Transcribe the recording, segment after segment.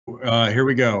Here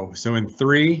we go. So in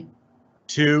 3,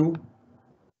 2.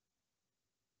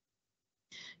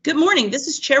 Good morning. This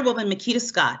is Chairwoman Makita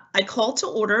Scott. I call to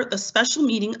order the special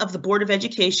meeting of the Board of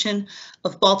Education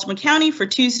of Baltimore County for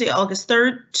Tuesday, August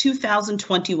 3rd,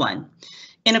 2021.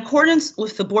 In accordance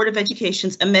with the Board of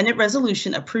Education's amended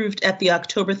resolution approved at the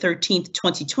October 13th,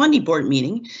 2020 board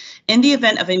meeting, in the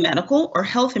event of a medical or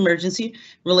health emergency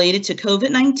related to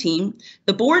COVID-19,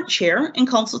 the board chair, in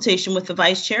consultation with the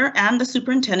vice chair and the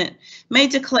superintendent, may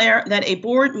declare that a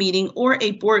board meeting or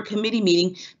a board committee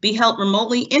meeting be held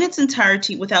remotely in its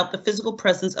entirety without the physical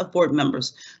presence of board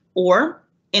members, or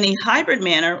in a hybrid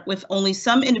manner with only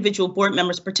some individual board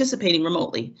members participating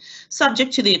remotely,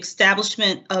 subject to the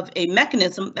establishment of a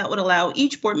mechanism that would allow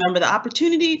each board member the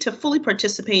opportunity to fully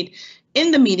participate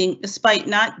in the meeting despite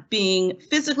not being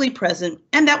physically present,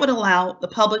 and that would allow the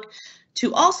public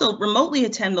to also remotely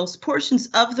attend those portions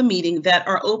of the meeting that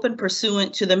are open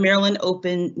pursuant to the Maryland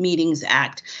Open Meetings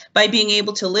Act by being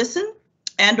able to listen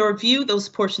and/or view those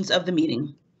portions of the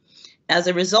meeting. As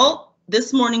a result,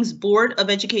 this morning's Board of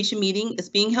Education meeting is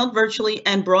being held virtually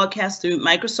and broadcast through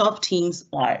Microsoft Teams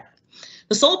Live.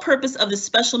 The sole purpose of this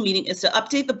special meeting is to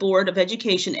update the Board of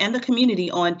Education and the community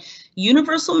on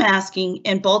universal masking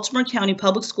in Baltimore County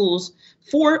Public Schools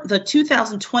for the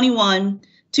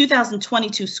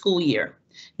 2021-2022 school year.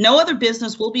 No other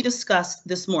business will be discussed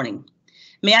this morning.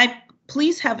 May I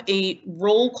please have a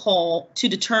roll call to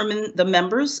determine the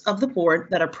members of the board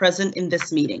that are present in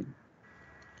this meeting?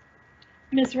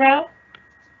 Ms. Rowe?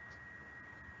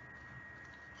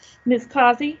 Ms.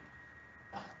 Causey?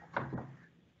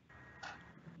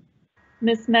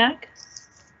 Ms. Mack?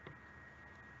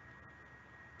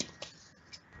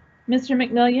 Mr.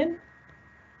 McMillian?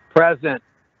 Present.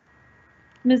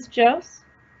 Ms. Jose?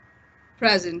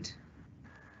 Present.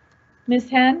 Ms.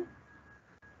 Henn?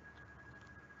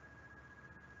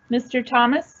 Mr.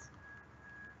 Thomas?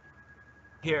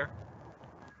 Here.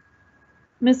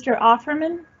 Mr.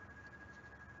 Offerman?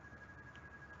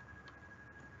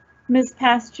 Ms.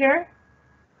 Pasteur?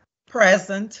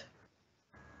 Present.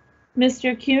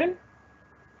 Mr. Kuhn?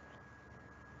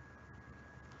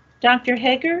 Dr.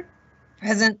 Hager?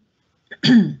 Present.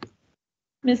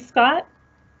 Ms. Scott?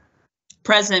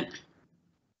 Present.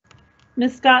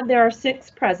 Ms. Scott, there are 6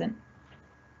 present.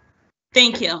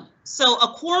 Thank you. So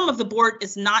a quorum of the board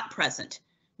is not present.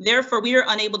 Therefore, we are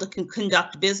unable to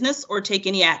conduct business or take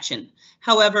any action.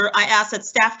 However, I ask that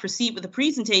staff proceed with the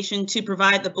presentation to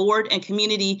provide the board and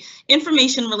community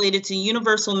information related to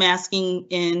universal masking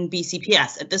in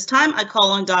BCPS. At this time, I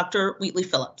call on Dr. Wheatley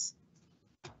Phillips.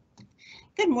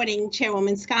 Good morning,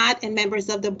 Chairwoman Scott and members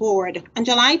of the board. On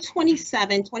July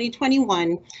 27,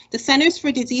 2021, the Centers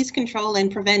for Disease Control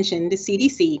and Prevention, the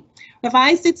CDC,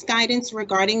 revised its guidance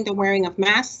regarding the wearing of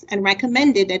masks and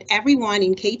recommended that everyone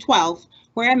in K-12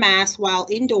 wear a mask while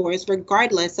indoors,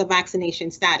 regardless of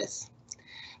vaccination status.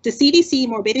 The CDC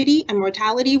Morbidity and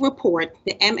Mortality Report,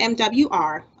 the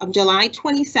MMWR, of July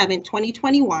 27,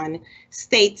 2021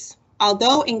 states,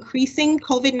 although increasing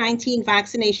COVID-19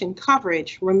 vaccination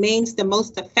coverage remains the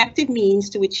most effective means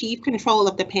to achieve control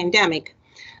of the pandemic,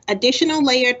 additional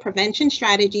layered prevention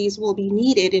strategies will be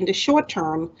needed in the short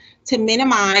term to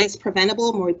minimize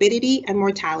preventable morbidity and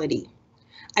mortality.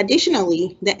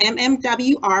 Additionally, the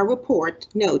MMWR report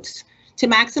notes, to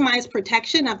maximize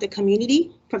protection of the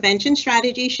community, prevention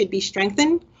strategies should be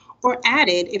strengthened or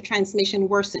added if transmission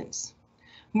worsens.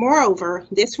 Moreover,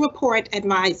 this report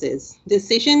advises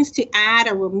decisions to add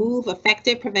or remove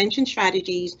effective prevention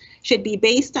strategies should be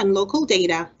based on local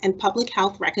data and public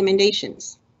health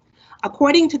recommendations.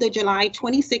 According to the July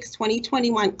 26,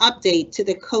 2021 update to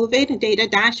the COVID data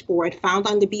dashboard found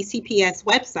on the BCPS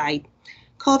website,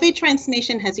 COVID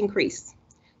transmission has increased.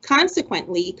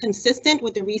 Consequently, consistent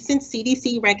with the recent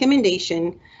CDC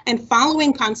recommendation and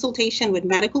following consultation with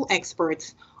medical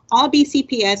experts, all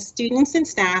BCPS students and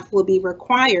staff will be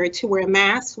required to wear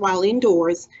masks while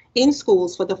indoors in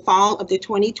schools for the fall of the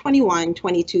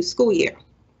 2021-22 school year.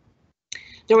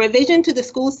 The revision to the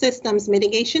school system's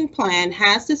mitigation plan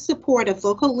has the support of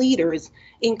local leaders,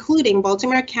 including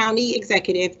Baltimore County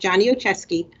Executive Johnny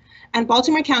Ocheski and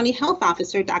Baltimore County Health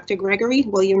Officer Dr. Gregory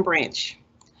William Branch.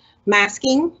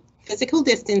 Masking, physical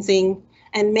distancing,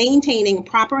 and maintaining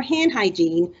proper hand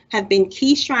hygiene have been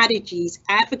key strategies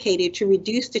advocated to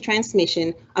reduce the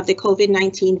transmission of the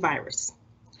COVID-19 virus.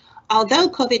 Although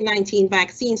COVID-19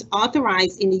 vaccines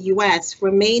authorized in the US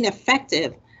remain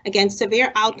effective against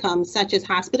severe outcomes such as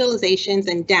hospitalizations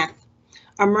and death,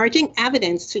 emerging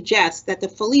evidence suggests that the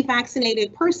fully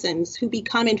vaccinated persons who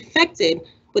become infected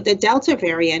with the Delta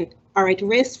variant are at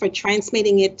risk for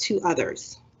transmitting it to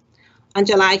others. On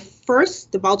July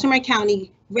 1st, the Baltimore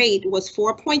County rate was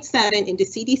 4.7 in the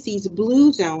CDC's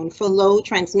blue zone for low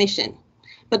transmission.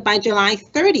 But by July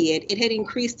 30th, it had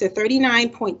increased to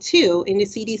 39.2 in the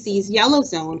CDC's yellow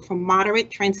zone for moderate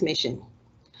transmission.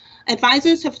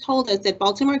 Advisors have told us that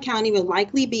Baltimore County will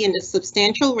likely be in the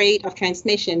substantial rate of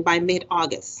transmission by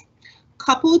mid-August.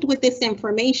 Coupled with this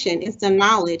information is the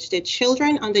knowledge that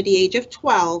children under the age of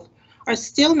 12 are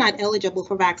still not eligible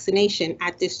for vaccination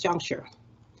at this juncture.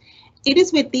 It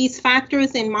is with these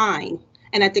factors in mind,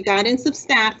 and at the guidance of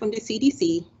staff from the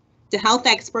CDC, the health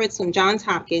experts from Johns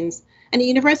Hopkins, and the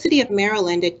University of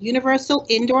Maryland, that universal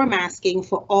indoor masking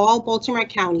for all Baltimore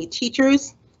County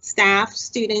teachers, staff,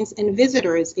 students, and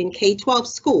visitors in K-12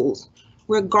 schools,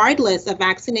 regardless of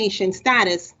vaccination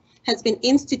status, has been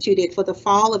instituted for the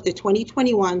fall of the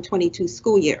 2021-22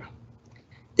 school year.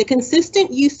 The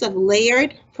consistent use of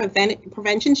layered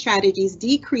prevention strategies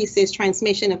decreases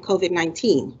transmission of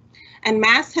COVID-19, and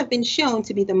masks have been shown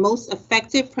to be the most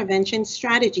effective prevention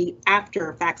strategy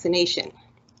after vaccination.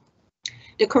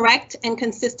 The correct and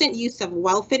consistent use of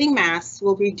well-fitting masks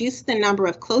will reduce the number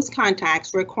of close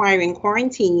contacts requiring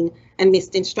quarantine and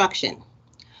missed instruction.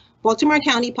 Baltimore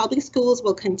County Public Schools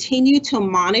will continue to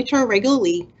monitor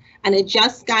regularly and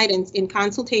adjust guidance in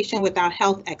consultation with our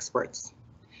health experts.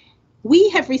 We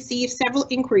have received several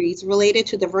inquiries related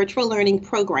to the virtual learning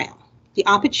program. The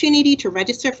opportunity to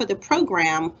register for the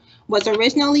program was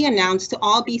originally announced to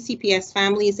all BCPS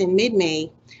families in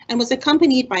mid-May and was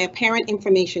accompanied by a parent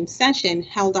information session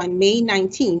held on May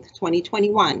 19th,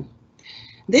 2021.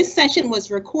 This session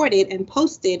was recorded and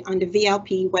posted on the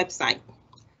VLP website.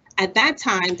 At that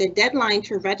time, the deadline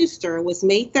to register was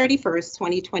May 31st,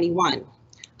 2021.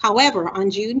 However,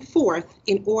 on June 4th,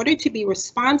 in order to be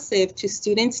responsive to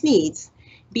students' needs,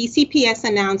 BCPS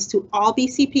announced to all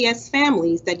BCPS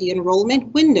families that the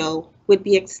enrollment window would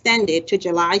be extended to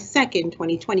July 2nd,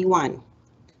 2021.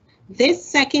 This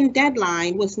second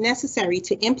deadline was necessary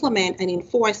to implement and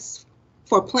enforce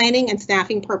for planning and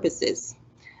staffing purposes.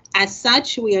 As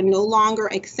such, we are no longer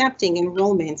accepting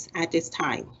enrollments at this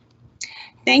time.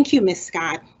 Thank you, Ms.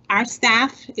 Scott. Our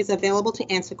staff is available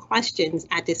to answer questions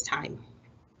at this time.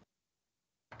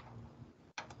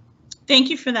 Thank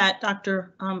you for that,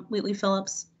 Dr. Wheatley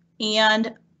Phillips.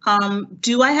 And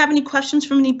do I have any questions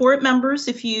from any board members?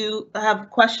 If you have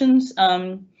questions,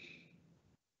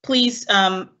 please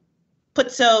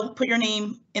put your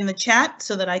name in the chat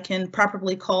so that I can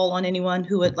properly call on anyone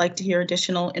who would like to hear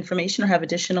additional information or have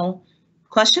additional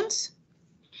questions.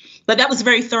 But that was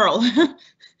very thorough.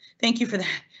 Thank you for that.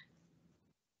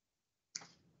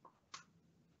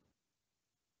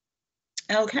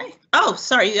 Okay. Oh,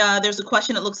 sorry. There's a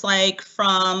question, it looks like,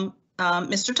 from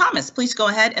Mr. Thomas. Please go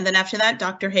ahead. And then after that,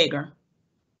 Dr. Hager.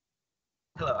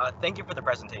 Hello. Thank you for the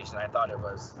presentation. I thought it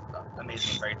was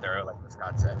amazing, very thorough, like Ms.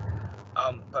 Scott said.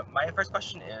 But my first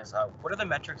question is, what are the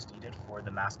metrics needed for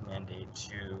the mask mandate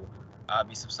to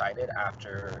be subsided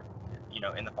after,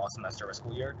 in the fall semester or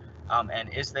school year?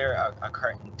 And is there a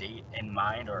current date in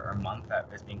mind or month that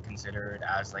is being considered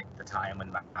as like the time when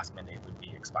the mask mandate would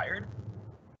be expired?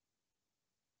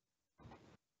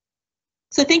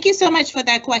 So thank you so much for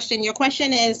that question. Your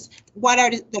question is, what are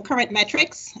the current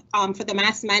metrics for the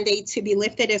mask mandate to be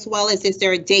lifted, as well as is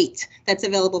there a date that's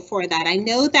available for that? I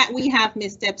know that we have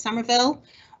Ms. Deb Somerville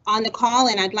on the call,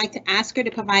 and I'd like to ask her to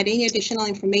provide any additional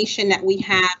information that we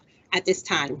have at this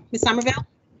time. Ms. Somerville?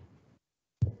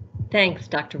 Thanks,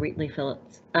 Dr. Wheatley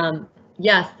Phillips.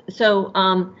 Yes, so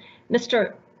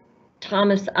Mr.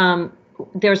 Thomas,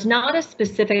 there's not a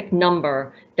specific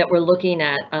number that we're looking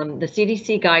at. The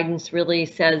CDC guidance really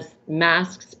says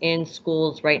masks in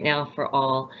schools right now for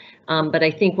all. But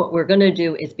I think what we're going to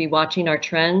do is be watching our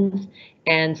trends.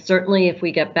 And certainly if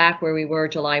we get back where we were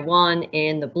July 1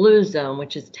 in the blue zone,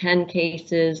 which is 10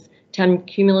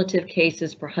 cumulative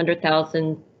cases per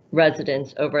 100,000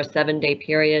 residents over a 7-day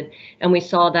period. And we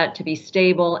saw that to be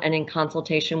stable, and in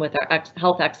consultation with our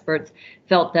health experts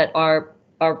felt that our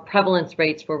prevalence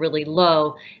rates were really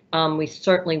low. We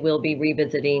certainly will be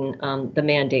revisiting the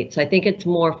mandate. So I think it's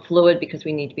more fluid because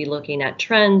we need to be looking at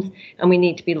trends, and we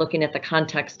need to be looking at the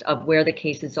context of where the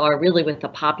cases are really with the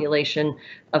population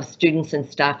of students and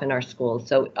staff in our schools.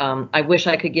 So I wish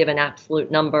I could give an absolute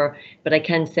number, but I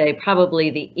can say probably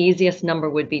the easiest number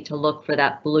would be to look for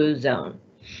that blue zone.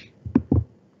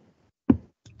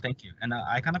 Thank you. And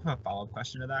I kind of have a follow-up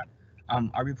question to that.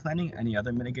 Are we planning any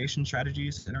other mitigation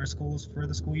strategies in our schools for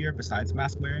the school year besides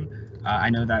mask wearing? I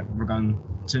know that we're going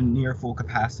to near full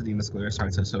capacity in the school year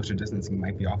starts, so social distancing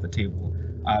might be off the table.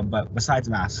 But besides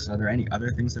masks, are there any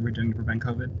other things that we're doing to prevent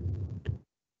COVID?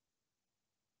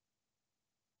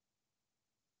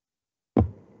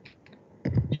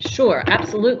 Sure,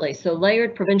 absolutely. So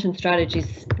layered prevention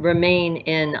strategies remain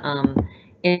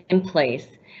in place.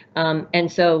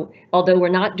 And so although we're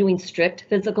not doing strict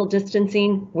physical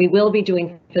distancing, we will be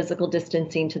doing physical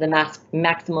distancing to the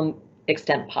maximum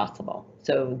extent possible.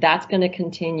 So that's going to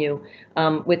continue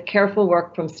with careful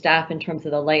work from staff in terms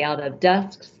of the layout of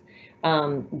desks,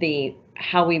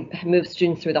 how we move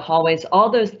students through the hallways.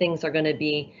 All those things are going to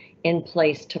be in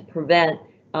place to prevent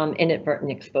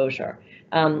inadvertent exposure.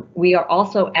 We are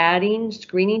also adding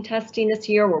screening testing this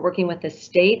year. We're working with the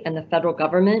state and the federal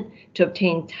government to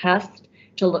obtain tests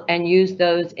and use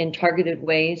those in targeted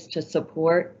ways to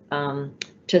support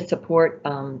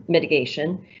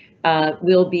mitigation.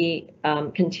 We'll be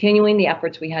continuing the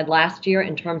efforts we had last year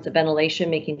in terms of ventilation,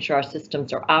 making sure our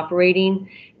systems are operating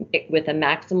with a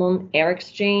maximum air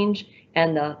exchange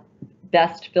and the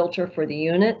best filter for the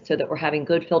unit so that we're having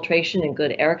good filtration and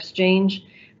good air exchange.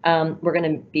 We're going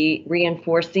to be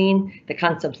reinforcing the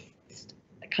concept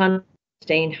of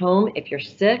staying home if you're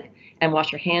sick and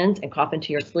wash your hands and cough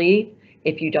into your sleeve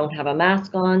if you don't have a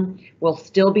mask on. We'll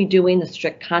still be doing the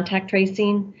strict contact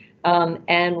tracing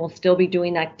and we'll still be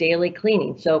doing that daily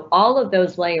cleaning. So all of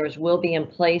those layers will be in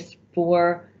place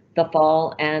for the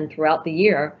fall and throughout the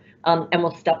year, and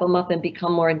we'll step them up and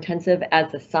become more intensive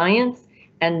as the science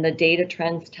and the data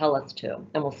trends tell us to,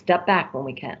 and we'll step back when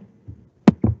we can.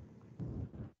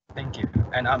 Thank you.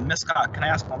 And Ms. Scott, can I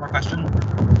ask one more question?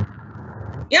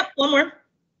 Yep, one more.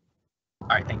 All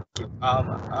right, thank you.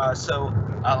 So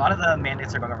a lot of the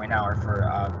mandates that are going on right now are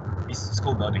for these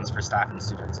school buildings for staff and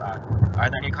students. Are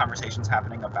there any conversations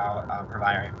happening about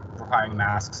requiring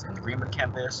masks in the Greenwood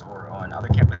campus or on other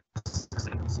campuses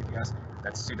in BCPS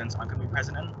that students aren't going to be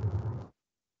present in?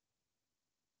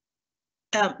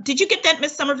 Did you get that,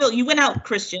 Ms. Somerville? You went out,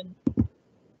 Christian.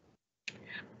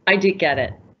 I did get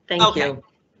it. Thank you.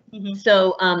 Mm-hmm.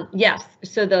 So yes,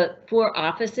 so the 4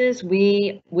 offices,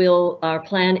 our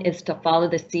plan is to follow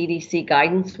the CDC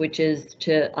guidance, which is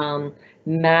to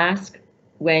mask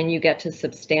when you get to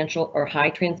substantial or high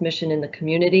transmission in the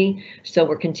community. So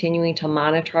we're continuing to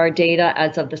monitor our data.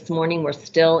 As of this morning, we're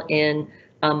still in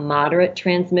moderate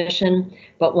transmission,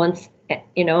 but once,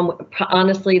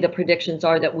 honestly, the predictions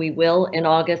are that we will in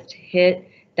August hit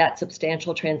that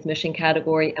substantial transmission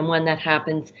category. And when that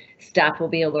happens, staff will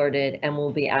be alerted and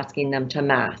we'll be asking them to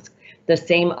mask. The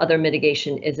same other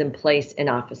mitigation is in place in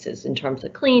offices in terms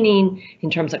of cleaning,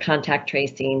 in terms of contact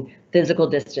tracing, physical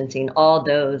distancing. All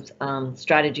those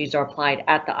strategies are applied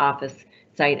at the office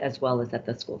site as well as at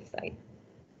the school site.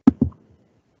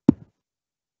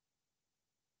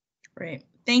 Great,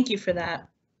 thank you for that.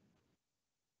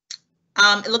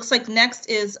 It looks like next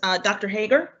is Dr.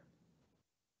 Hager.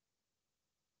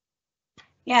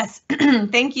 Yes,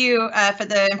 thank you for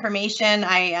the information.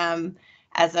 I,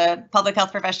 as a public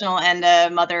health professional and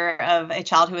a mother of a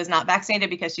child who is not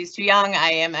vaccinated because she's too young, I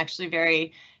am actually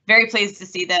very, very pleased to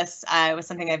see this. It was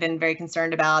something I've been very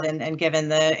concerned about, and given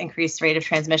the increased rate of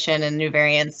transmission and new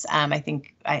variants, I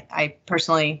think my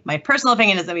personal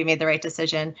opinion is that we made the right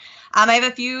decision. I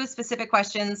have a few specific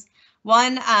questions.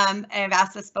 One, and I've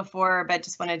asked this before, but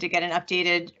just wanted to get an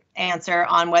updated answer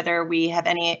on whether we have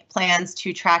any plans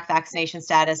to track vaccination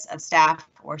status of staff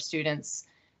or students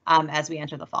as we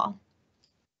enter the fall.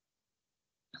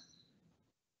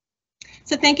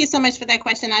 So thank you so much for that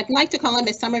question. I'd like to call on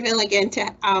Ms. Somerville again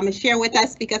to share with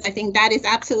us, because I think that is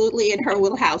absolutely in her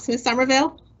wheelhouse. Ms.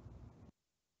 Somerville?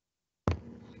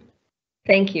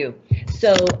 Thank you.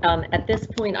 So at this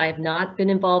point, I have not been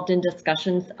involved in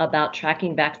discussions about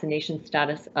tracking vaccination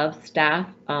status of staff.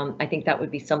 I think that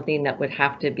would be something that would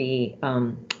have to be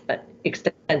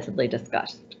extensively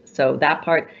discussed. So that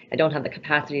part, I don't have the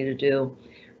capacity to do.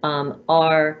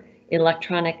 Our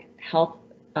electronic health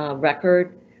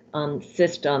record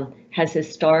system has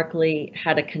historically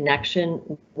had a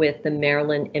connection with the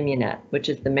Maryland Immunet, which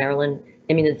is the Maryland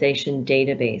Immunization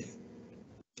Database.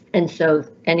 And so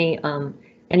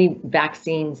any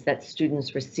vaccines that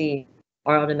students receive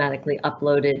are automatically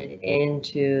uploaded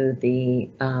into the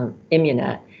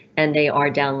Immunet, and they are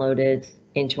downloaded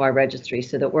into our registry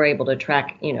so that we're able to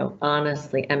track,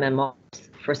 honestly, MMRs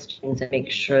for students and make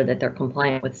sure that they're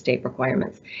compliant with state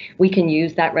requirements. We can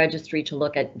use that registry to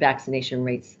look at vaccination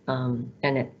rates, and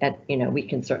we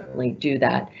can certainly do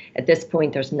that. At this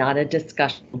point, there's not a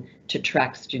discussion to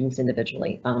track students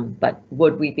individually, but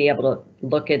would we be able to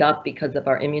look it up because of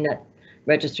our Immunet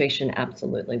registration?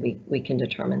 Absolutely, we can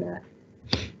determine that.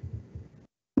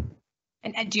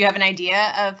 And do you have an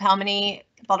idea of how many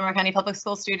Baltimore County Public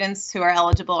School students who are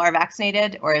eligible are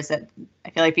vaccinated, or is it,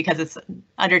 I feel like because it's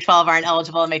under 12 aren't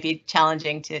eligible, it might be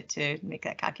challenging to make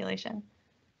that calculation?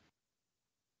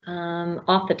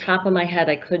 Off the top of my head,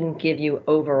 I couldn't give you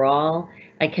overall.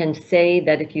 I can say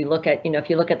that if you look at, if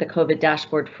you look at the COVID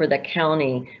dashboard for the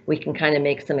county, we can kind of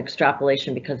make some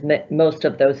extrapolation because most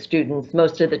of those students,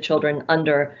 most of the children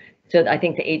under, so I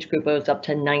think the age group goes up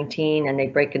to 19 and they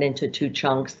break it into 2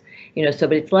 chunks,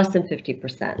 but it's less than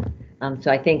 50%.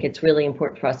 So I think it's really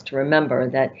important for us to remember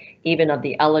that even of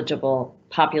the eligible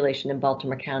population in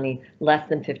Baltimore County, less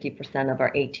than 50% of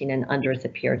our 18 and unders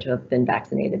appear to have been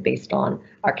vaccinated based on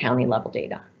our county level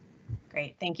data.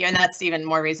 Great, thank you. And that's even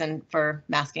more reason for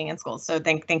masking in schools. So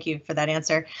thank you for that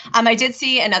answer. I did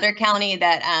see another county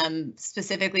that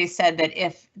specifically said that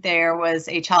if there was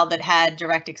a child that had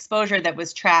direct exposure that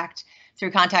was tracked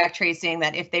through contact tracing,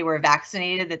 that if they were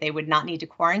vaccinated, that they would not need to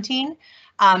quarantine.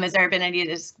 Has there been any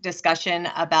discussion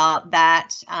about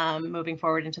that moving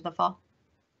forward into the fall?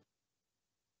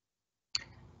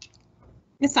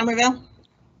 Ms. Somerville?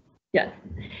 Yes.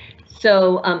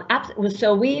 So,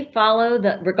 so we follow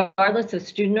regardless of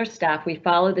student or staff, we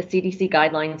follow the CDC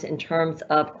guidelines in terms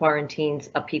of quarantines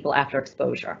of people after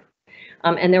exposure.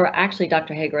 And there were actually,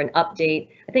 Dr. Hager, an update,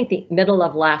 I think the middle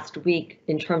of last week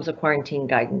in terms of quarantine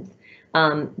guidance.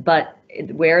 But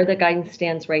where the guidance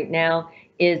stands right now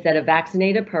is that a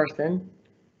vaccinated person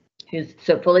who's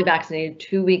fully vaccinated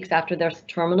 2 weeks after their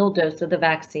terminal dose of the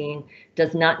vaccine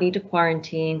does not need to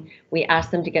quarantine. We ask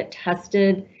them to get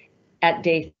tested at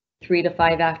day 3 to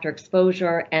 5 after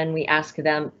exposure, and we ask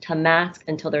them to mask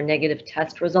until their negative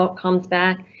test result comes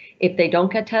back. If they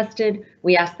don't get tested,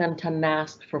 we ask them to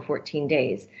mask for 14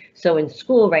 days. So in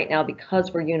school right now,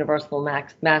 because we're universal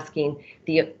masking,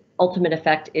 the ultimate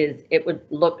effect is it would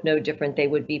look no different. They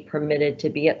would be permitted to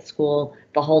be at school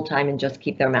the whole time and just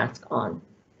keep their mask on.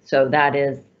 So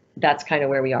that's kind of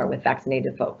where we are with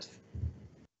vaccinated folks.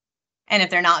 And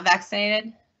if they're not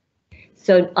vaccinated?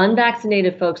 So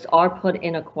unvaccinated folks are put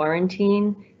in a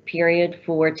quarantine period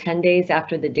for 10 days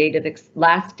after the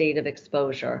last date of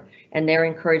exposure. And they're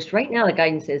encouraged, right now the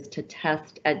guidance is to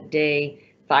test at day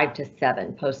 5 to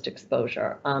 7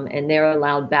 post-exposure. And they're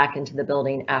allowed back into the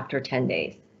building after 10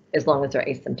 days, as long as they're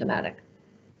asymptomatic.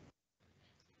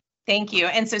 Thank you.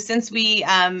 And so since we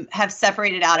have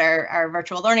separated out our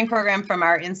virtual learning program from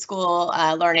our in-school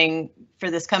learning for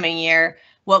this coming year,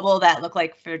 what will that look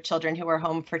like for children who are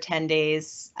home for 10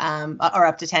 days or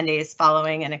up to 10 days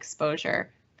following an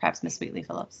exposure? Perhaps Ms.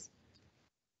 Wheatley-Phillips.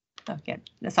 Okay,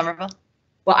 Ms. Somerville.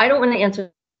 Well, I don't want to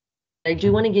answer. I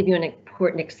do want to give you an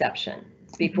important exception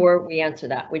before we answer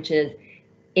that, which is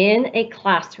in a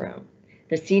classroom,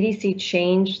 the CDC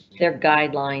changed their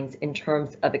guidelines in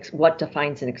terms of what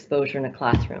defines an exposure in a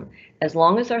classroom. As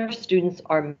long as our students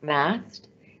are masked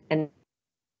and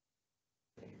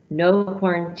no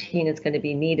quarantine is going to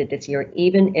be needed this year,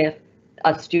 even if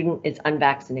a student is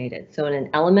unvaccinated. So in an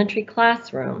elementary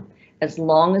classroom, as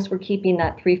long as we're keeping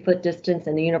that 3-foot distance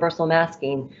and the universal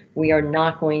masking, we are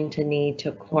not going to need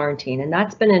to quarantine. And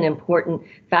that's been an important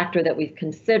factor that we've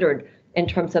considered in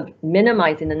terms of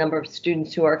minimizing the number of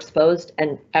students who are exposed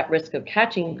and at risk of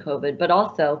catching COVID, but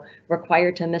also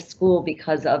required to miss school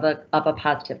because of a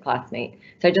positive classmate.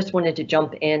 So I just wanted to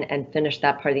jump in and finish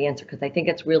that part of the answer because I think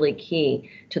it's really key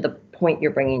to the point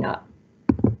you're bringing up.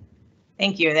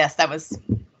 Thank you. Yes, that was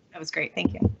great.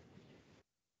 Thank you.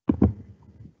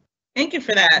 Thank you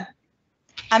for that.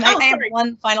 I have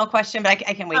one final question, but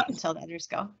I can wait until the others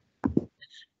go.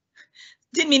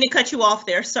 Didn't mean to cut you off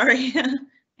there. Sorry.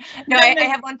 No, I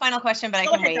have one final question, but I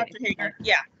can wait. Dr. Hager.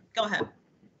 Yeah, go ahead.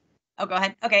 Oh, go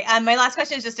ahead. Okay, my last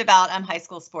question is just about high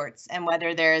school sports and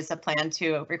whether there is a plan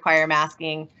to require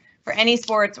masking for any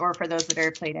sports or for those that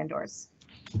are played indoors.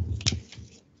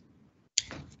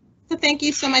 So thank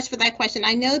you so much for that question.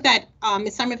 I know that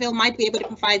Ms. Somerville might be able to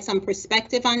provide some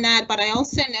perspective on that, but I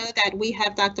also know that we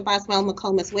have Dr. Boswell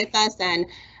McComas with us, and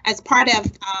as part of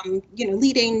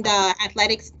leading the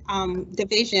athletics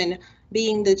division,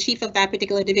 being the chief of that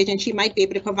particular division, she might be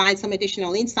able to provide some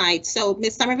additional insights. So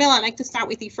Ms. Somerville, I'd like to start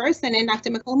with you first, and then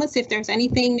Dr. McComas, if there's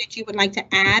anything that you would like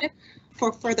to add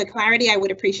for further clarity, I would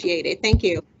appreciate it. Thank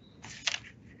you.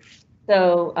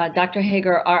 So Dr.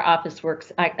 Hager, our office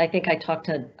works, I think I talk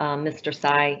to Mr.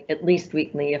 Tsai at least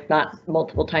weekly, if not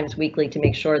multiple times weekly, to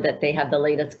make sure that they have the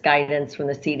latest guidance from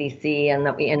the CDC and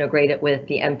that we integrate it with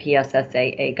the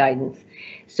MPSSAA guidance.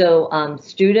 So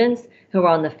students who are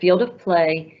on the field of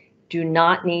play do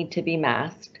not need to be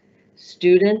masked.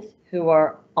 Students who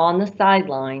are on the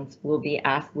sidelines will be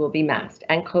masked,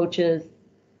 and coaches.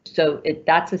 So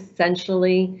that's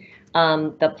essentially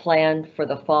the plan for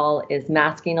the fall is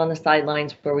masking on the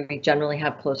sidelines where we generally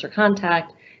have closer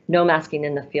contact, no masking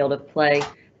in the field of play.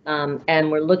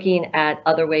 And we're looking at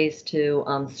other ways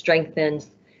to strengthen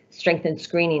strengthened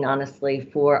screening, honestly,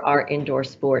 for our indoor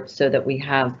sports so that we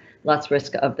have less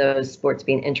risk of those sports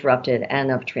being interrupted and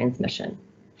of transmission.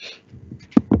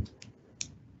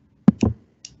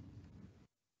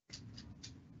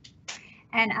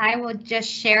 And I will just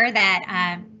share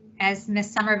that, as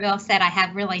Ms. Somerville said, I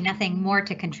have really nothing more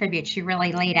to contribute. She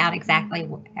really laid out exactly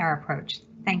our approach.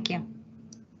 Thank you.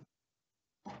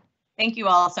 Thank you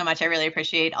all so much. I really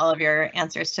appreciate all of your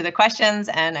answers to the questions,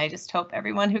 and I just hope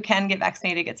everyone who can get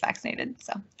vaccinated gets vaccinated.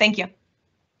 So thank you.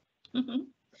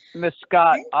 Ms.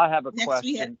 Scott, Okay. I have a Next we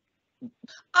question.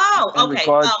 Oh, In okay.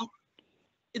 regards-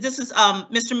 This is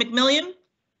Mr. McMillian.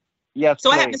 Yes,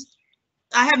 So please.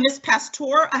 I have Ms.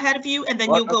 Pastor ahead of you, and then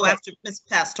Well, you'll go okay. after Ms.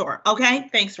 Pastor. Okay,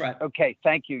 thanks, Rod. Okay,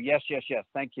 thank you. Yes, yes, yes.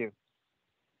 Thank you.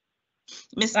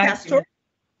 Ms. Thank Pastor. you.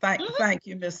 Thank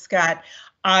you, Ms. Scott.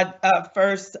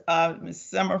 First,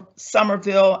 Ms.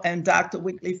 Somerville and Dr.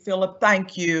 Wheatley Phillip,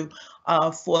 thank you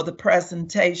for the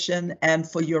presentation and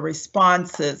for your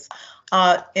responses.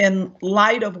 In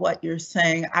light of what you're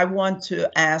saying, I want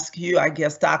to ask you, I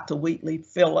guess, Dr. Wheatley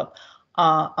Phillip,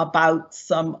 about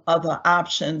some other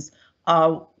options.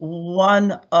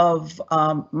 One of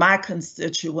my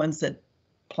constituents that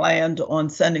planned on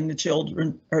sending the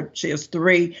children, she has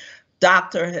 3,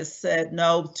 doctor has said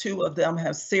no, 2 of them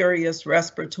have serious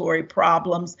respiratory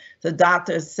problems. The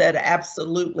doctor has said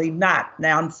absolutely not.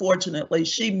 Now, unfortunately,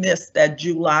 she missed that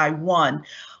July 1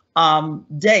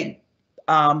 date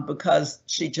because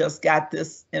she just got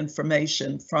this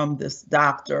information from this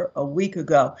doctor a week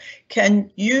ago.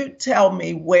 Can you tell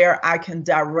me where I can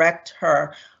direct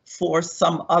her for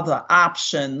some other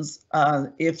options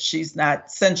if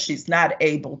since she's not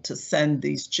able to send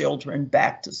these children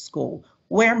back to school?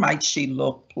 Where might she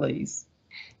look, please?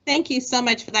 Thank you so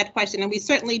much for that question. And we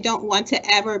certainly don't want to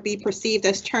ever be perceived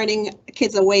as turning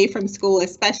kids away from school,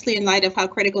 especially in light of how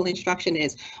critical instruction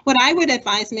is. What I would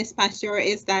advise Ms. Pasteur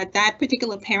is that that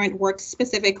particular parent works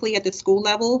specifically at the school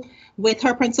level with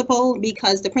her principal,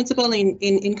 because the principal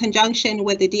in conjunction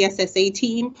with the DSSA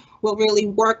team will really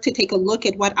work to take a look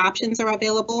at what options are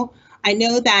available. I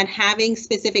know that having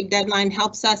specific deadline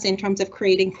helps us in terms of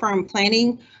creating firm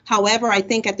planning. However, I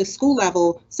think at the school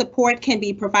level, support can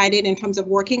be provided in terms of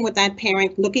working with that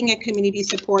parent, looking at community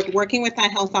support, working with that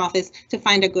health office to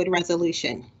find a good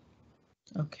resolution.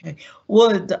 Okay.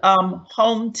 Would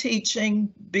home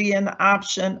teaching be an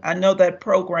option? I know that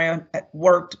program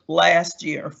worked last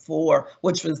year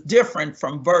which was different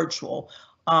from virtual,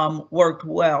 worked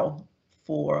well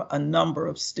for a number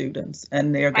of students,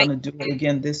 and they're going to do it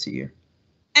again this year.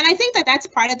 And I think that that's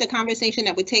part of the conversation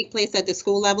that would take place at the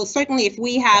school level. Certainly, if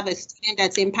we have a student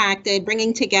that's impacted,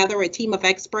 bringing together a team of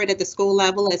experts at the school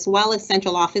level, as well as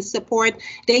central office support,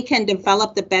 they can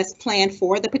develop the best plan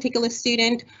for the particular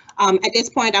student. At this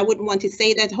point, I wouldn't want to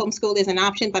say that homeschool is an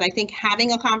option, but I think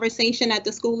having a conversation at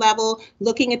the school level,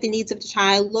 looking at the needs of the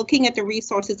child, looking at the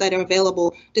resources that are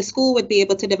available, the school would be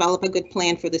able to develop a good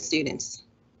plan for the students.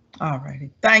 All righty.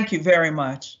 Thank you very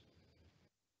much.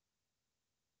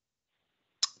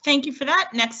 Thank you for that.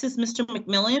 Next is Mr.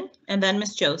 McMillian, and then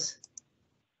Ms. Jose.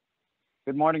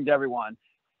 Good morning to everyone.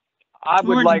 I Good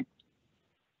would morning. like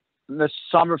Ms.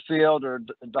 Summerfield or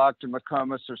Dr.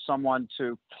 McComas or someone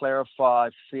to clarify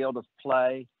field of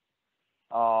play.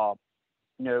 You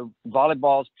know,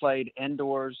 volleyball is played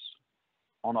indoors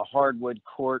on a hardwood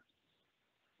court.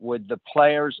 Would the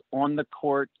players on the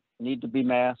court need to be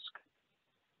masked?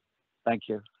 Thank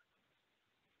you.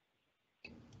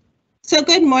 So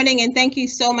good morning, and thank you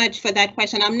so much for that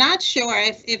question. I'm not sure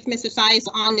if Mr. Tsai is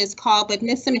on this call, but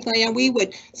Mr. McLean, we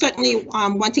would certainly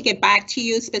want to get back to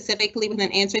you specifically with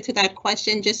an answer to that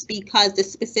question, just because the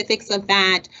specifics of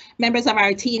that, members of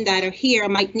our team that are here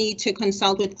might need to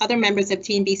consult with other members of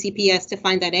Team BCPS to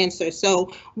find that answer.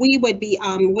 So we would be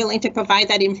willing to provide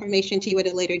that information to you at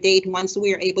a later date once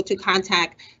we are able to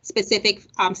contact specific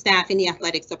staff in the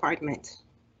athletics department.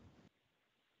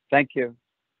 Thank you.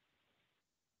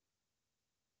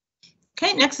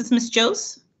 Okay, next is Ms.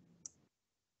 Jose.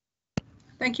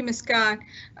 Thank you, Ms. Scott.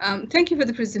 Thank you for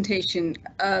the presentation.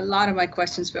 A lot of my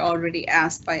questions were already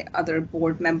asked by other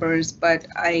board members, but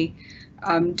I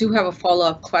do have a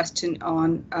follow-up question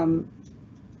on,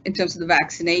 in terms of the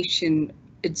vaccination.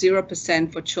 It's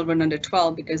 0% for children under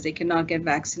 12 because they cannot get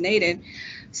vaccinated.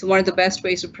 So one of the best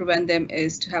ways to prevent them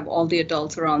is to have all the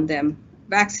adults around them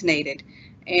vaccinated.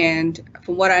 And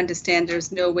from what I understand,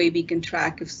 there's no way we can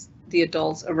track if the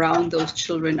adults around those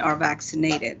children are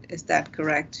vaccinated. Is that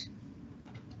correct?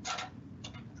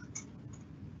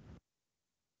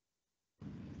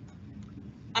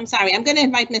 I'm sorry, I'm going to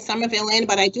invite Ms. Somerville in,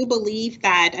 but I do believe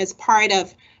that as part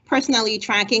of personally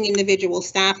tracking individual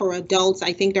staff or adults,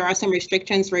 I think there are some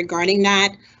restrictions regarding that.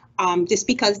 just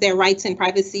because they're rights and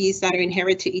privacies that are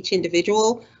inherent to each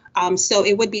individual. So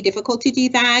it would be difficult to do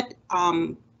that.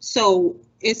 So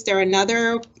is there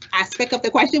another aspect of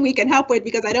the question we can help with?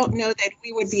 Because I don't know that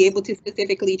we would be able to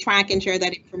specifically track and share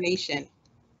that information.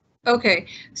 Okay,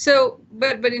 so,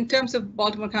 but in terms of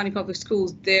Baltimore County Public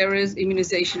Schools, there is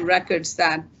immunization records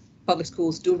that public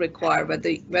schools do require,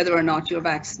 whether or not you're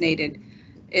vaccinated.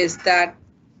 Is that,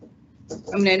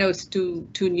 I mean, I know it's too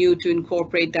new to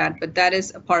incorporate that, but that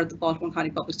is a part of the Baltimore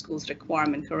County Public Schools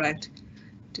requirement, correct?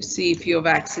 To see if you're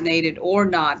vaccinated or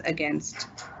not against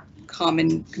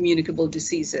common communicable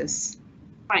diseases.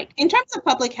 Right. In terms of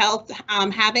public health,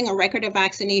 having a record of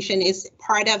vaccination is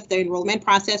part of the enrollment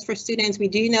process for students. We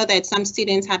do know that some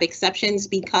students have exceptions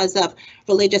because of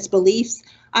religious beliefs.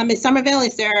 Ms. Somerville,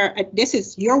 this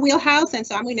is your wheelhouse, and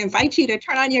so I'm going to invite you to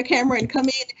turn on your camera and come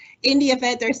in the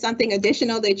event there's something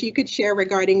additional that you could share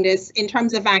regarding this in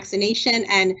terms of vaccination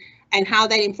and how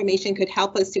that information could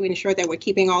help us to ensure that we're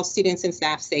keeping all students and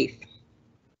staff safe.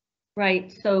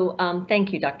 Right. So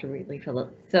thank you, Dr.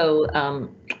 Wheatley-Phillips. So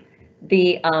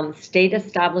the state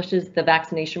establishes the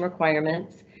vaccination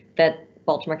requirements that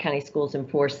Baltimore County Schools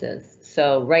enforces.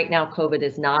 So right now, COVID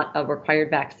is not a required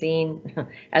vaccine.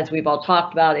 As we've all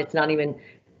talked about, it's not even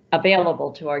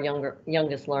available to our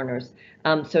youngest learners.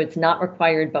 So it's not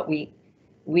required, but we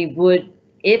would,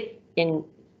 if in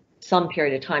some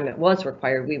period of time it was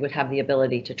required, we would have the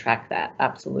ability to track that,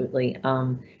 absolutely.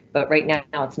 But right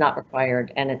now it's not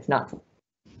required, and it's not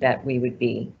that we would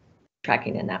be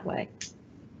tracking in that way.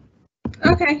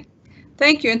 Okay,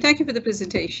 thank you, and thank you for the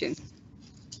presentation.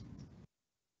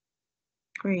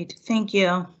 Great, thank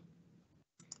you.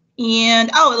 And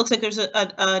oh, it looks like there's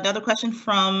another question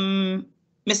from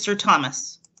Mr.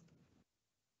 Thomas.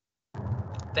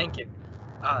 Thank you.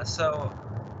 So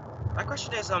my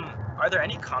question is, are there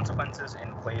any consequences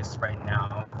in place right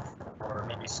now for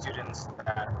maybe students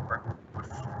that would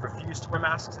refuse to wear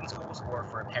masks in schools, or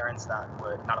for parents that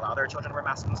would not allow their children to wear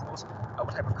masks in schools?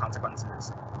 What type of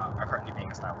consequences are currently being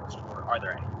established, or are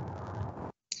there any?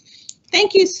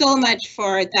 Thank you so much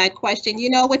for that question. You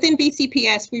know, within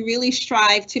BCPS, we really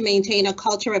strive to maintain a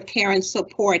culture of care and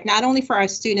support, not only for our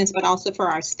students, but also for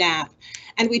our staff.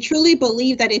 And we truly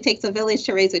believe that it takes a village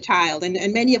to raise a child, and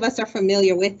many of us are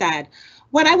familiar with that.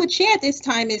 What I would share at this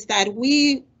time is that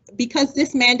because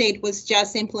this mandate was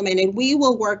just implemented, we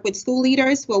will work with school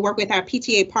leaders, we'll work with our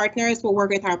PTA partners, we'll work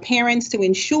with our parents to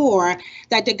ensure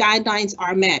that the guidelines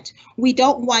are met. We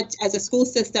don't want, as a school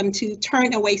system, to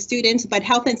turn away students, but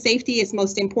health and safety is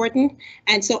most important.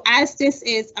 And so as this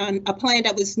is a plan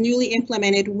that was newly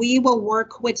implemented, we will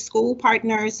work with school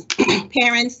partners,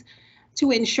 parents,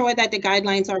 to ensure that the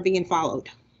guidelines are being followed.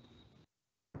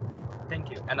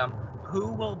 Thank you. And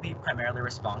who will be primarily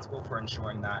responsible for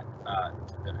ensuring that,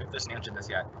 if there's an answer to this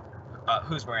yet,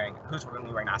 who's wearing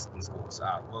masks in schools?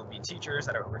 Will it be teachers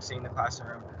that are overseeing the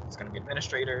classroom? It's going to be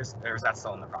administrators, or is that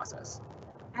still in the process?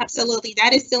 Absolutely,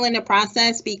 that is still in the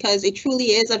process, because it truly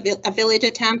is a village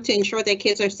attempt to ensure that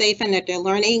kids are safe and that they're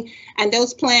learning. And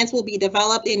those plans will be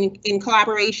developed in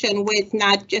collaboration with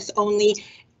not just only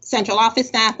central office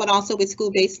staff, but also with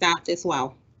school-based staff as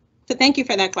well. So thank you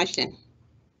for that question.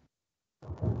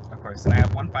 Of course, and I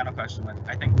have one final question.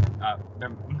 I think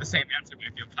they're the same answer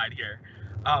might be applied here.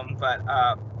 But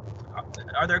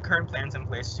are there current plans in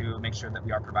place to make sure that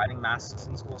we are providing masks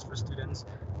in schools for students,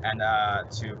 and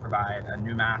to provide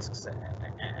new masks and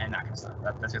that kind of stuff?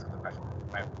 That's just the question.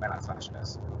 My last question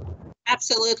is.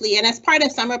 Absolutely, and as part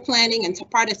of summer planning and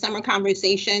part of summer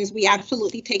conversations, we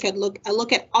absolutely take a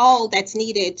look at all that's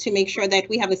needed to make sure that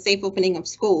we have a safe opening of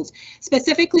schools.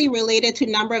 Specifically related to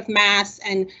number of masks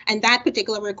and that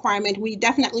particular requirement, we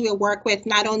definitely will work with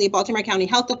not only Baltimore County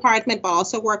Health Department, but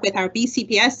also work with our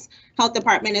BCPS Health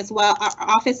Department as well, our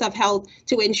Office of Health,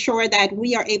 to ensure that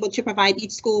we are able to provide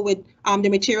each school with the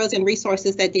materials and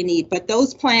resources that they need. But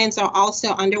those plans are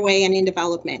also underway and in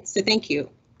development. So thank you.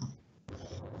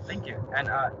 Thank you. And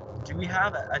do we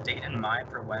have a date in mind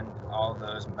for when all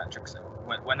those metrics,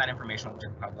 when that information will be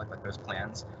public, like those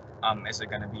plans? Is it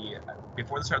going to be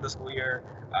before the start of the school year?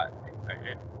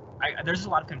 There's a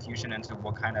lot of confusion into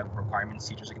what kind of requirements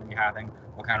teachers are going to be having,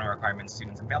 what kind of requirements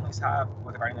students and families have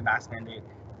regarding the mask mandate.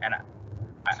 And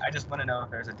I just want to know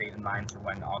if there's a date in mind for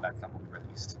when all that stuff will be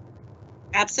released.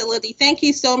 Absolutely. Thank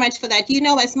you so much for that. You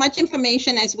know, as much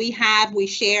information as we have, we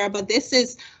share, but this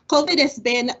is COVID has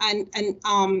been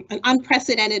an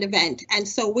unprecedented event. And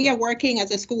so we are working as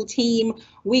a school team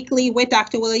weekly with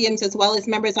Dr. Williams, as well as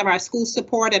members of our school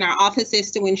support and our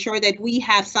offices, to ensure that we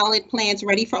have solid plans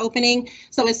ready for opening.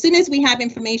 So as soon as we have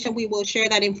information, we will share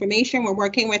that information. We're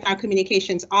working with our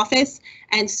communications office.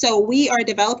 And so we are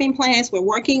developing plans, we're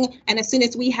working, and as soon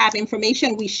as we have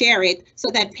information, we share it so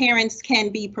that parents can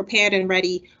be prepared and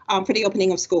ready for the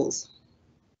opening of schools.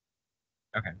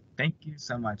 Okay, thank you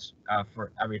so much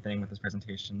for everything with this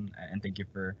presentation, and thank you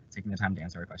for taking the time to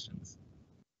answer our questions.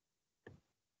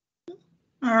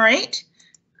 All right,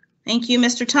 thank you,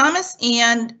 Mr. Thomas.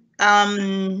 And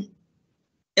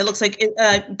it looks like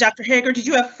Dr. Hager, did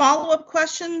you have follow-up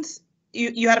questions?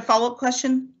 You had a follow-up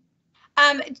question?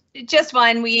 Just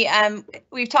one.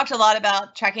 We've talked a lot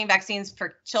about tracking vaccines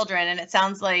for children, and it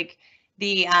sounds like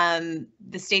the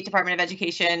State Department of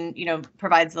Education,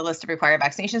 provides the list of required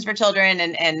vaccinations for children,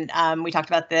 and we talked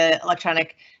about the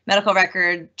electronic medical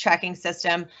record tracking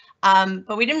system,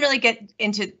 but we didn't really get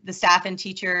into the staff and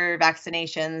teacher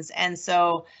vaccinations. And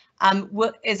so,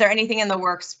 is there anything in the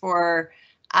works for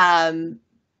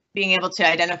being able to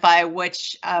identify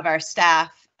which of our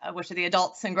staff, which of the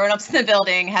adults and grown-ups in the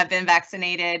building have been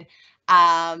vaccinated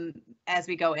as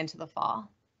we go into the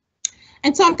fall?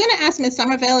 And so I'm going to ask Ms.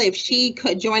 Somerville if she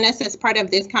could join us as part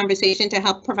of this conversation to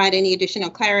help provide any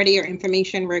additional clarity or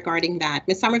information regarding that.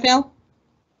 Ms. Somerville?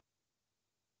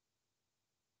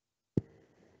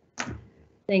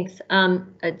 Thanks.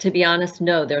 To be honest,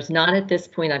 no, there's not at this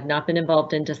point. I've not been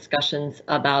involved in discussions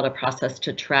about a process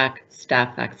to track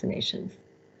staff vaccinations.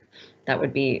 That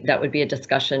would be a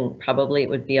discussion. Probably it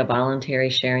would be a voluntary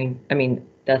sharing. I mean,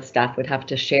 the staff would have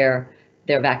to share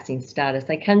their vaccine status.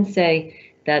 I can say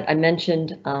that I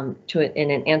mentioned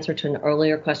in an answer to an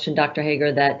earlier question, Dr.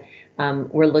 Hager, that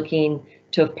we're looking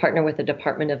to partner with the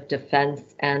Department of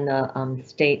Defense and the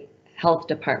State Health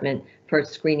Department for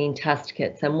screening test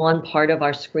kits. And one part of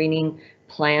our screening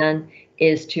plan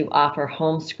is to offer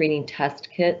home screening test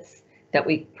kits that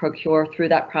we procure through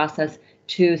that process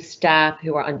to staff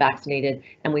who are unvaccinated,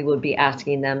 and we would be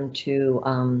asking them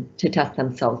to test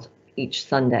themselves each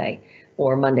Sunday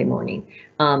or Monday morning.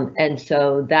 And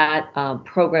so that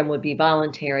program would be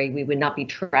voluntary. We would not be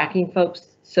tracking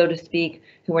folks, so to speak,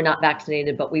 who are not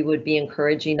vaccinated, but we would be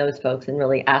encouraging those folks and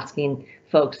really asking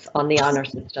folks on the honor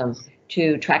system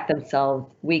to track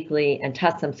themselves weekly and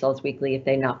test themselves weekly if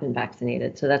they've not been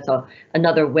vaccinated. So that's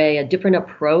another way, a different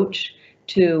approach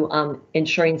to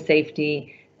ensuring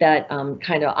safety that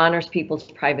kind of honors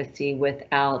people's privacy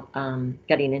without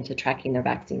getting into tracking their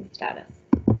vaccine status.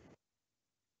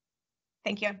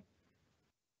 Thank you.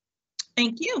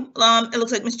 Thank you. It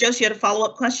looks like Ms. Jost, you had a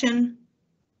follow-up question.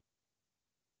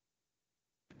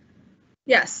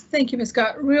 Yes, thank you, Ms.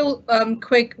 Scott. Real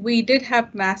quick, we did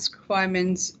have mask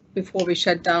requirements before we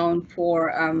shut down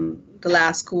for the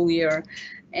last school year.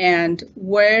 And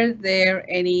were there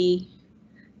any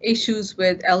issues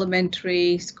with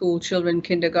elementary school children,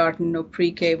 kindergarten or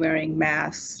pre-K wearing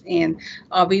masks? And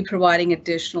are we providing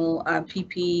additional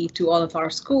PPE to all of our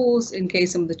schools in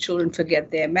case some of the children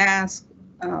forget their masks,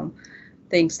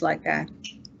 things like that?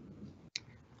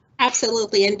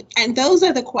 Absolutely. And those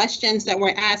are the questions that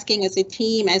we're asking as a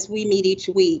team as we meet each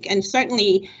week. And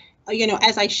certainly,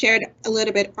 as I shared a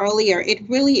little bit earlier, it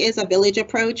really is a village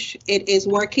approach. It is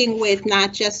working with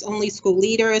not just only school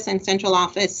leaders and central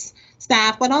office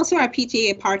staff, but also our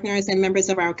PTA partners and members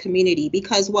of our community,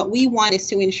 because what we want is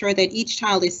to ensure that each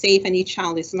child is safe and each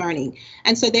child is learning.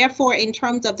 And so therefore, in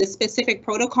terms of the specific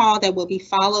protocol that will be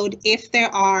followed, if there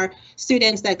are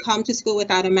students that come to school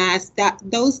without a mask, that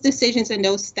those decisions and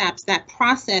those steps, that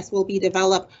process will be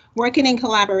developed working in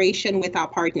collaboration with our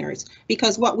partners,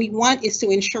 because what we want is to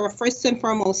ensure first and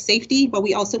foremost safety, but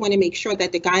we also want to make sure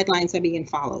that the guidelines are being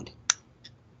followed.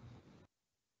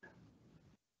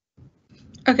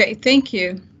 Okay, thank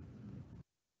you.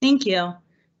 Thank you.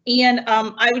 And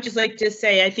I would just like to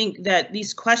say, I think that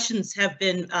these questions have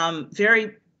been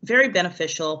very, very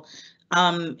beneficial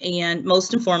and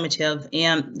most informative,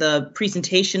 and the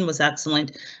presentation was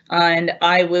excellent. And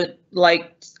I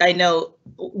know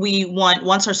we want,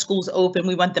 once our schools open,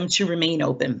 we want them to remain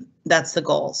open. That's the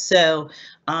goal. So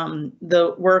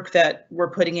the work that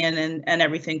we're putting in and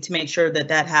everything to make sure that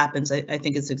that happens, I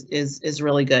think is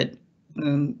really good.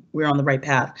 We're on the right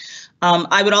path.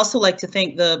 I would also like to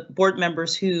thank the board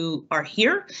members who are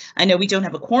here. I know we don't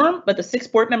have a quorum, but the 6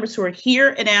 board members who are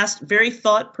here and asked very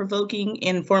thought-provoking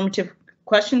and informative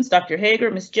questions: Dr. Hager,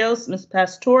 Ms. Jost, Ms.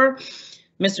 Pastor,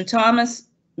 Mr. Thomas,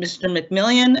 Mr.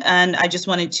 McMillian, and I just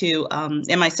wanted to,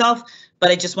 and myself, but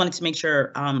I just wanted to make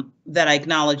sure that I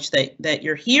acknowledge that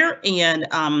you're here and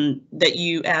that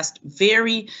you asked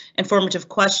very informative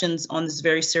questions on this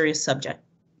very serious subject.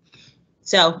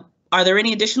 So, are there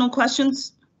any additional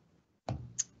questions?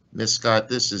 Ms. Scott,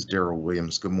 this is Daryl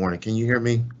Williams. Good morning. Can you hear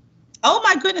me? Oh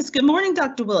my goodness. Good morning,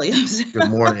 Dr. Williams. Good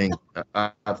morning.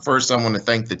 First, I want to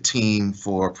thank the team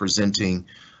for presenting.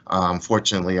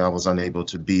 Fortunately, I was unable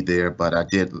to be there, but I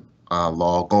did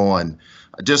log on.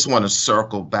 I just want to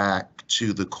circle back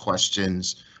to the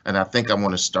questions, and I think I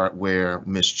want to start where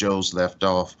Ms. Joes left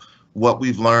off. What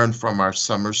we've learned from our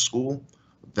summer school,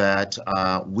 that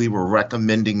we were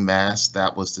recommending masks.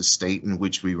 That was the state in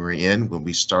which we were in when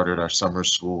we started our summer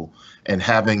school. And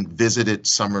having visited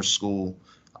summer school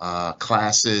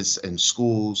classes and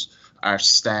schools, our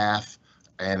staff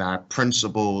and our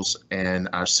principals and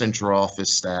our central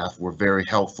office staff were very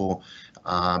helpful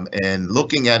and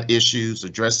looking at issues,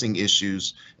 addressing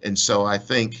issues. And so I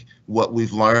think what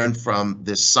we've learned from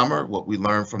this summer, what we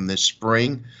learned from this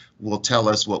spring, will tell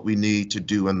us what we need to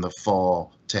do in the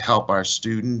fall to help our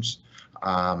students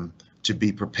to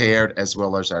be prepared, as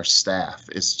well as our staff.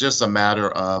 It's just a matter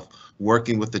of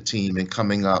working with the team and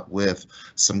coming up with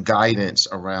some guidance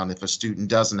around if a student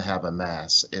doesn't have a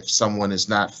mask, if someone is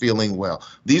not feeling well.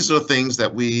 These are things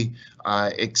that we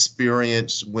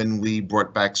experienced when we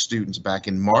brought back students back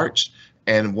in March,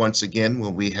 and once again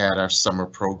when we had our summer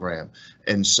program.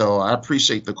 And so I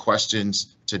appreciate the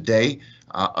questions today.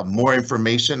 More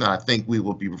information, I think we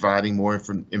will be providing more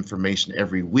information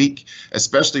every week,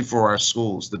 especially for our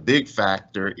schools. The big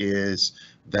factor is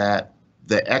that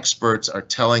the experts are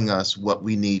telling us what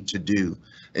we need to do.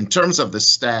 In terms of the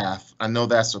staff, I know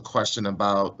that's a question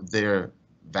about their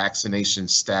vaccination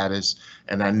status,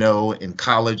 and I know in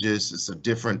colleges it's a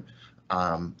different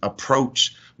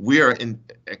approach. We are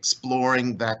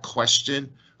exploring that question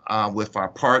with our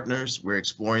partners. We're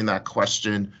exploring that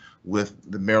question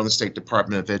with the Maryland State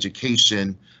Department of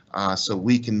Education so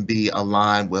we can be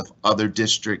aligned with other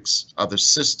districts, other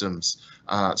systems.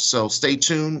 So stay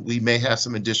tuned. We may have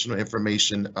some additional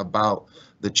information about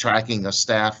the tracking of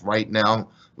staff right now.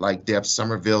 Like Deb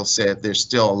Somerville said, there's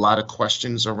still a lot of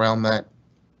questions around that.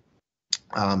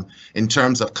 In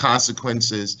terms of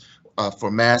consequences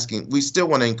for masking, we still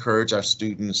want to encourage our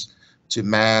students to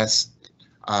mask.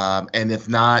 And if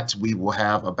not, we will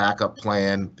have a backup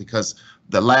plan, because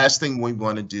the last thing we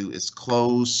want to do is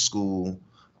close school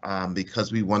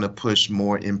because we want to push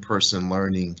more in-person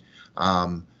learning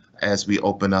as we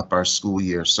open up our school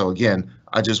year. So again,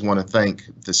 I just want to thank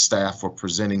the staff for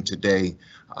presenting today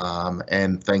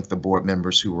and thank the board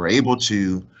members who were able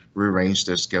to rearrange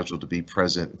their schedule to be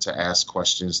present to ask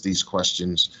questions. These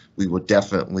questions we will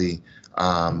definitely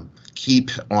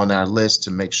keep on our list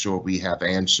to make sure we have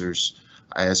answers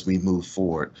as we move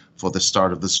forward for the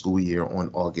start of the school year on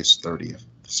August 30th.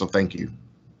 So thank you.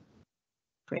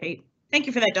 Great. Thank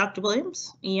you for that, Dr.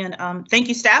 Williams. And thank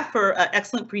you, staff, for an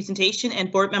excellent presentation, and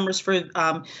board members for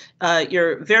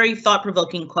your very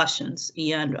thought-provoking questions.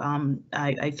 And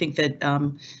I think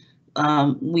that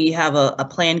we have a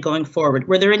plan going forward.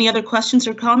 Were there any other questions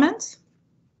or comments?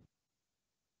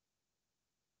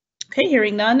 Okay,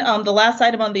 hearing none. The last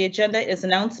item on the agenda is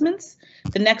announcements.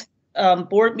 The next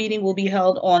board meeting will be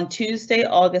held on Tuesday,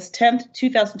 August 10th,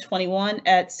 2021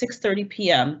 at 6:30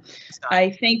 p.m.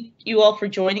 I thank you all for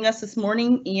joining us this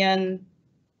morning, and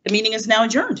the meeting is now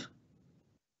adjourned.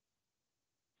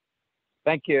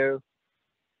 Thank you.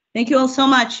 Thank you all so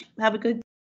much. Have a good